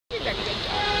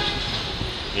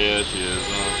Yeah, she is.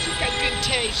 She's got good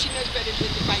taste. She knows better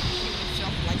than to bite human stuff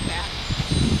like that.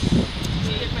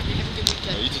 See you, everybody. Have a good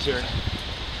weekend. You too, Terry.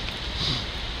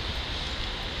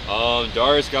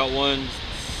 Darius got one,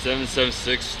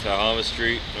 776 Tahama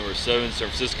Street, number 7, San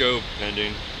Francisco,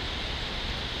 pending.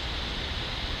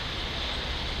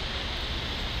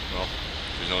 Well,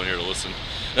 she's no one here to listen.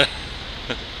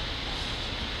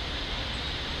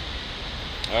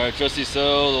 Alright, Trustee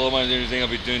Cell, the low mind thing I'll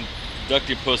be doing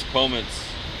deducting postponements.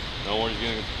 No one is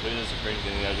going to complete this or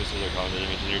anything. The addresses are commented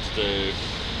mentioned here today.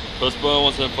 Postpone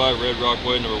 175 Red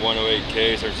Rockaway, number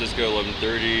 108K, San Francisco,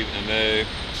 1130 MA.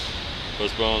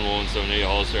 Postpone 178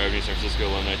 Hollister Avenue, San Francisco,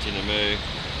 1119 MA.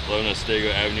 11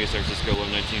 Estego Avenue, San Francisco,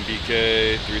 1119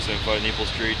 BK. 375 Naples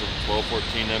Street,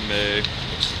 1214 MA.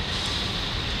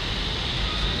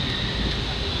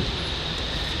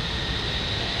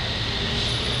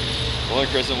 One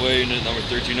Crescent Way, unit number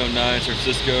 1309, San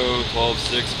Francisco,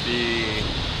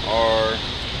 126BR.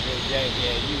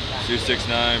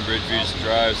 269 Bridgeview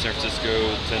Drive, San Francisco,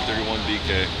 1031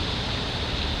 BK.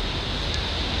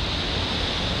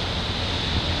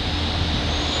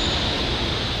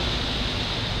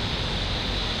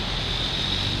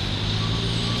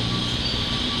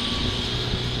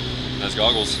 Nice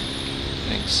goggles.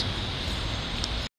 Thanks.